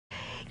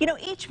You know,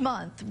 each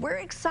month we're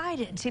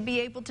excited to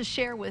be able to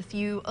share with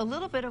you a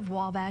little bit of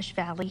Wabash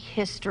Valley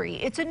history.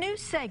 It's a new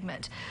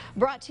segment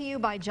brought to you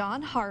by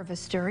John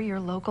Harvester, your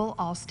local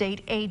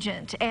Allstate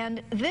agent.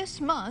 And this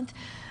month,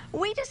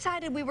 we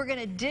decided we were going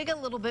to dig a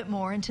little bit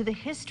more into the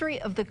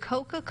history of the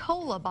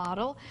Coca-Cola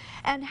bottle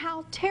and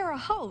how Terre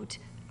Haute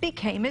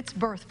became its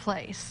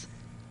birthplace.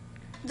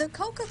 The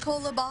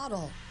Coca-Cola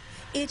bottle.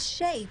 Its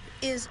shape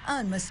is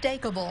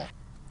unmistakable.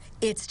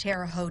 Its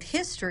Terre Haute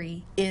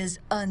history is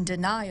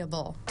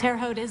undeniable. Terre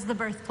Haute is the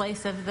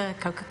birthplace of the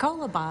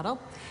Coca-Cola bottle.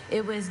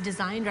 It was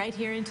designed right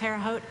here in Terre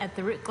Haute at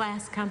the Root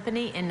Glass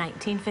Company in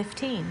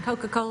 1915.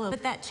 Coca-Cola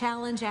put that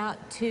challenge out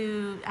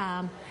to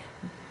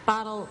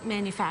bottle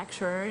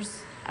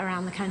manufacturers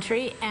around the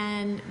country,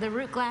 and the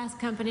Root Glass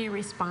Company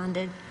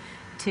responded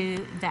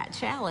to that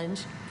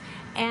challenge.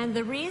 And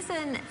the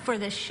reason for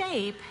the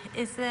shape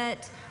is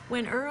that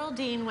when Earl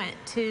Dean went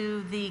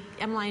to the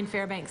Emmeline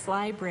Fairbanks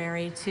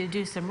Library to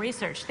do some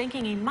research,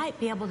 thinking he might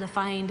be able to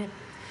find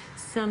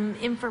some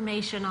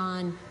information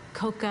on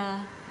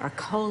Coca or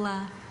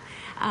Cola,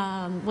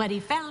 what he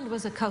found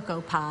was a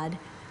cocoa pod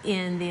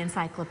in the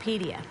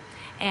encyclopedia.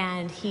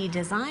 And he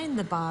designed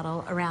the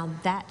bottle around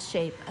that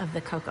shape of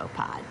the cocoa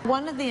pod.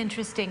 One of the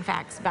interesting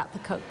facts about the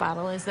Coke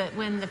bottle is that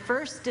when the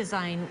first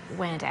design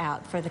went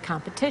out for the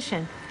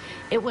competition,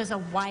 it was a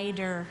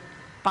wider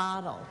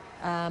bottle,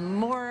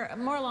 more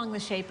along the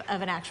shape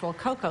of an actual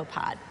cocoa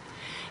pod.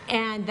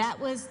 And that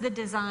was the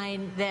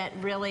design that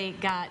really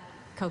got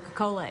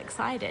Coca-Cola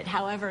excited.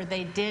 However,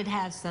 they did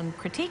have some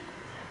critique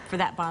for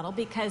that bottle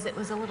because it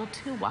was a little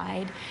too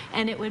wide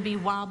and it would be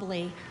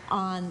wobbly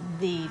on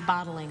the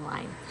bottling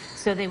line.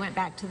 So they went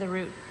back to the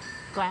Root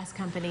Glass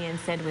Company and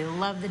said, "We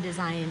love the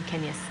design,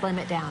 can you slim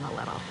it down a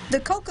little?"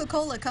 The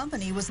Coca-Cola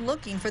Company was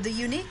looking for the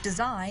unique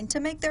design to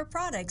make their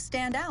products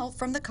stand out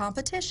from the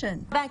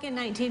competition. Back in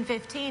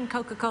 1915,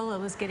 Coca-Cola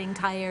was getting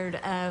tired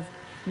of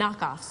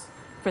knockoffs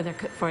for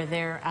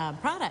their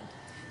product.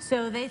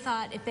 So they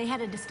thought if they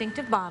had a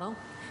distinctive bottle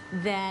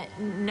that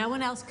no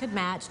one else could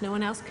match, no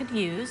one else could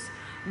use,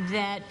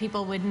 that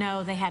people would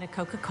know they had a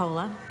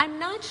Coca-Cola. I'm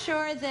not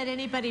sure that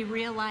anybody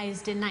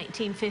realized in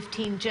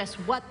 1915 just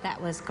what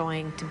that was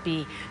going to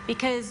be,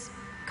 because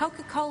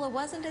Coca-Cola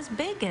wasn't as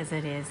big as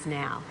it is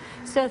now.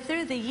 So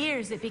through the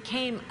years, it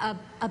became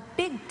a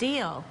big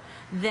deal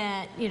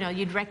that, you know,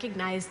 you'd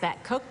recognize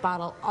that Coke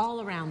bottle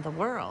all around the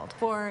world.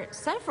 For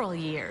several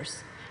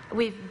years,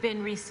 we've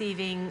been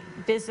receiving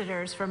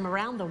visitors from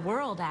around the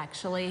world,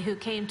 actually, who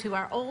came to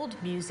our old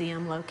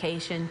museum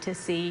location to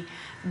see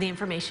the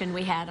information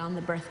we had on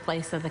the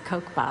birthplace of the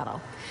Coke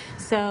bottle.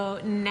 So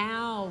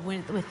now,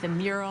 with the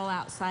mural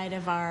outside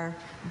of our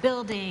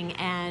building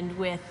and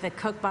with the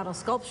Coke bottle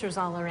sculptures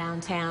all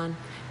around town,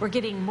 we're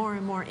getting more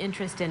and more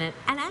interest in it,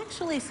 and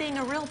actually seeing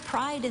a real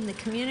pride in the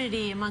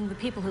community among the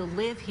people who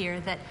live here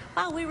that,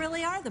 wow, we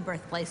really are the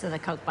birthplace of the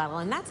Coke bottle,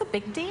 and that's a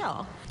big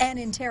deal. And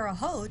in Terre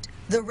Haute,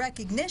 the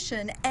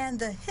recognition and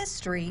the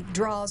history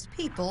draws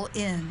people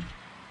in.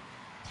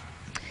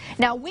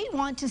 Now, we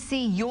want to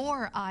see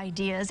your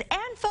ideas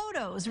and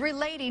photos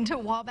relating to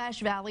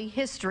Wabash Valley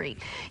history.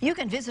 You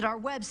can visit our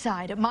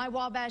website at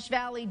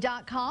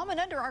mywabashvalley.com, and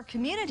under our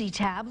community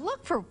tab,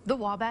 look for the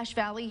Wabash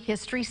Valley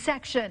history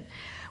section.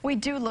 We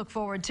do look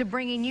forward to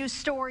bringing you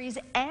stories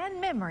and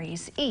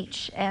memories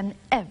each and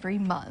every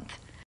month.